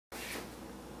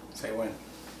Say when.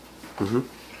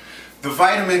 The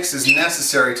Vitamix is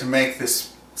necessary to make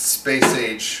this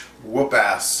space-age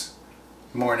whoop-ass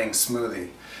morning smoothie.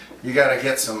 You gotta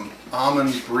get some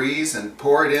almond breeze and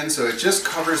pour it in so it just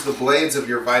covers the blades of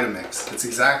your Vitamix. It's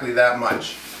exactly that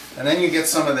much. And then you get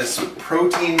some of this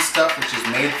protein stuff, which is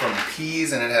made from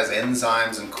peas, and it has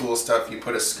enzymes and cool stuff. You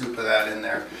put a scoop of that in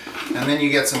there. And then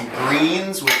you get some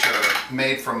greens, which are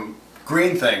made from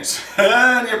green things.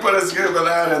 And you put a scoop of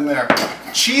that in there.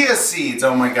 Chia seeds,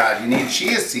 oh my god, you need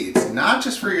chia seeds. Not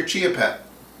just for your chia pet.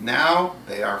 Now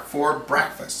they are for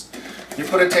breakfast. You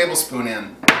put a tablespoon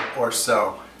in or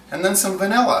so. And then some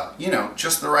vanilla, you know,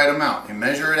 just the right amount. You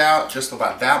measure it out, just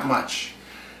about that much.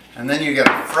 And then you get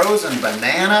a frozen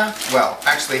banana, well,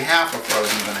 actually half a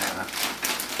frozen banana.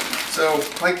 So,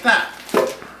 like that.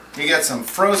 You get some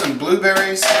frozen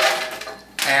blueberries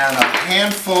and a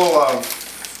handful of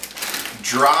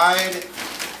dried,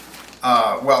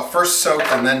 well, first soaked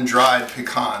and then dried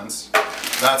pecans.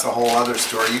 That's a whole other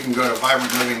story. You can go to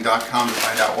vibrantliving.com to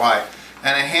find out why.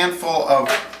 And a handful of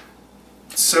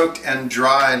soaked and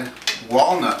dried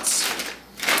walnuts.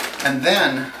 And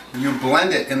then you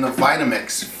blend it in the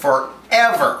Vitamix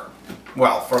forever.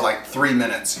 Well, for like 3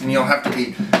 minutes. And you'll have to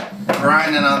be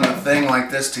grinding on the thing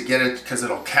like this to get it, because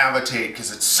it'll cavitate,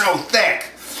 because it's so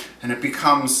thick. And it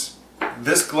becomes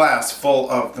this glass full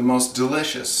of the most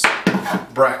delicious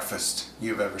breakfast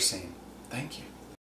you've ever seen. Thank you.